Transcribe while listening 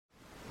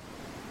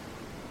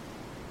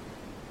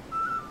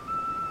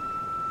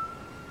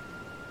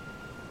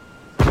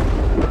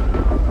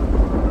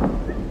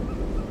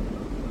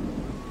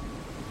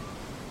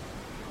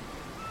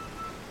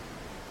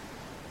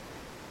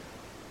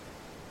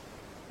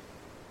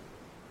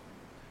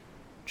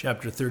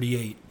Chapter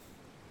 38.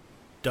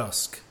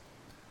 Dusk.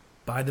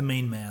 By the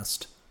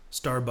mainmast,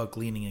 Starbuck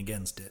leaning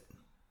against it.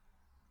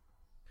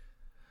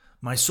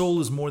 My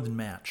soul is more than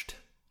matched.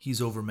 He's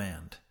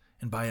overmanned,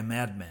 and by a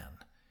madman.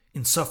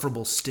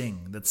 Insufferable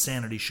sting that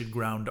sanity should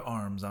ground to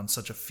arms on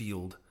such a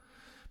field.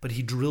 But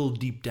he drilled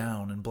deep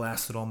down and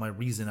blasted all my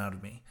reason out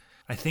of me.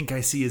 I think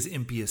I see his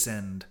impious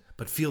end,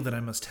 but feel that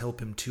I must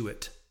help him to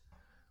it.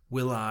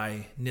 Will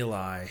I, nill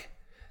I,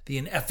 the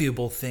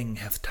ineffable thing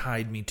hath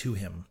tied me to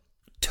him,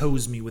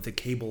 tows me with a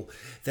cable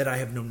that I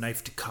have no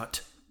knife to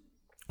cut.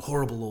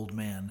 Horrible old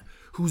man,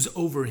 who's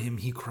over him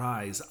he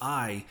cries,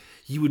 Aye,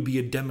 ye would be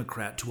a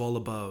democrat to all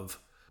above.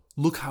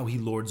 Look how he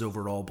lords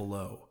over all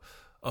below.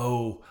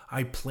 Oh,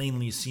 I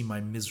plainly see my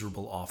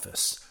miserable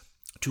office,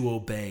 to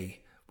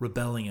obey,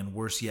 rebelling, and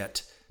worse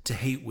yet, to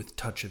hate with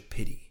touch of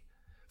pity.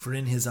 For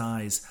in his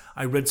eyes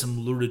I read some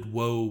lurid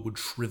woe would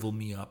shrivel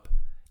me up,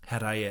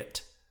 had I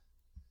it.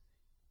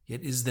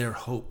 Yet is there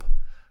hope?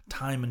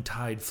 Time and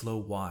tide flow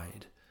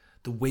wide.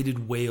 The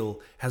weighted whale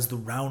has the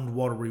round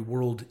watery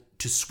world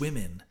to swim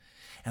in,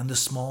 and the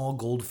small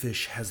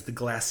goldfish has the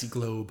glassy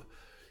globe.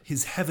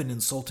 His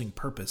heaven-insulting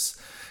purpose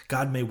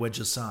God may wedge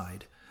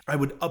aside. I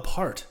would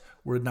up-heart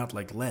were it not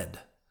like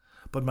lead.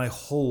 But my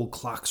whole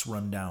clock's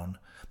run down,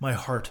 my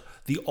heart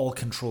the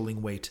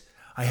all-controlling weight.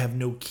 I have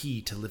no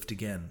key to lift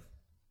again.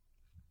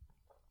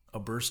 A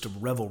burst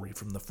of revelry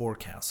from the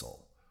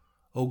forecastle.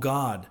 O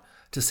God,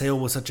 to sail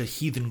with such a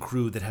heathen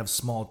crew that have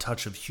small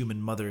touch of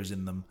human mothers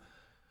in them,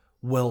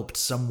 whelped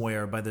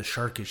somewhere by the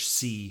sharkish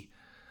sea.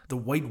 The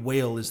white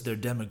whale is their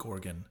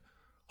demogorgon.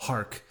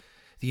 Hark,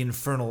 the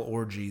infernal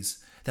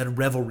orgies, that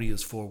revelry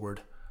is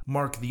forward.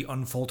 Mark the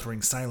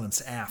unfaltering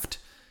silence aft.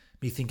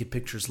 Methink it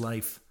pictures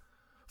life.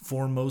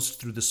 Foremost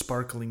through the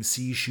sparkling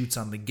sea shoots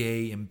on the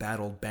gay,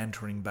 embattled,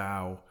 bantering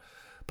bow,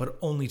 but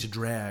only to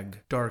drag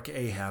dark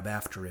Ahab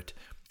after it,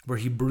 where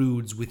he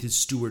broods with his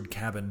steward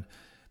cabin,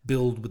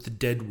 billed with the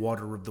dead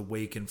water of the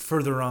wake, and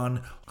further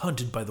on,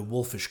 hunted by the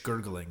wolfish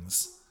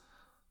gurglings.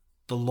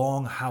 The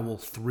long howl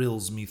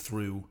thrills me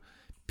through.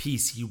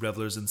 Peace, ye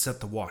revellers, and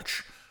set the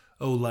watch.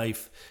 O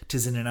life,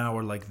 'tis in an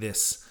hour like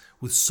this,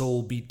 with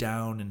soul beat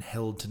down and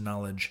held to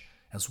knowledge,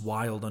 as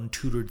wild,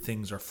 untutored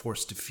things are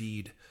forced to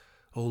feed.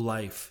 O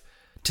life,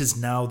 'tis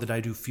now that I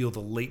do feel the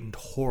latent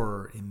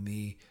horror in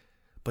thee.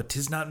 But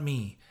 'tis not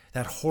me,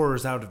 that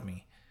horror's out of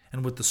me,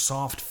 and with the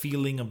soft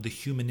feeling of the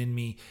human in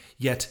me,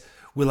 yet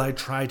will I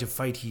try to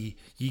fight ye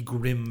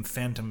grim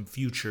phantom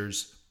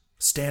futures.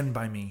 Stand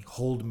by me,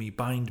 hold me,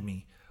 bind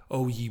me,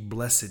 O ye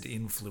blessed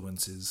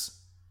influences.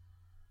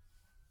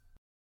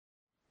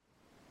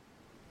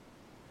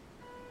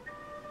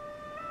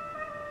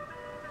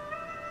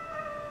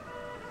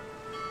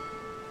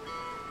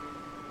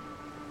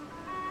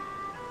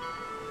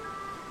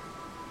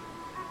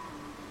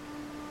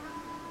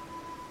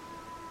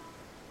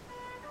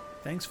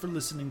 Thanks for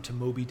listening to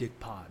Moby Dick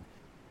Pod.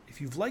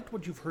 If you've liked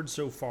what you've heard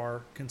so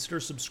far, consider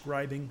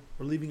subscribing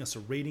or leaving us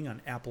a rating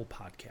on Apple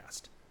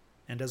Podcast.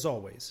 And as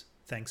always,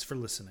 thanks for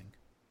listening.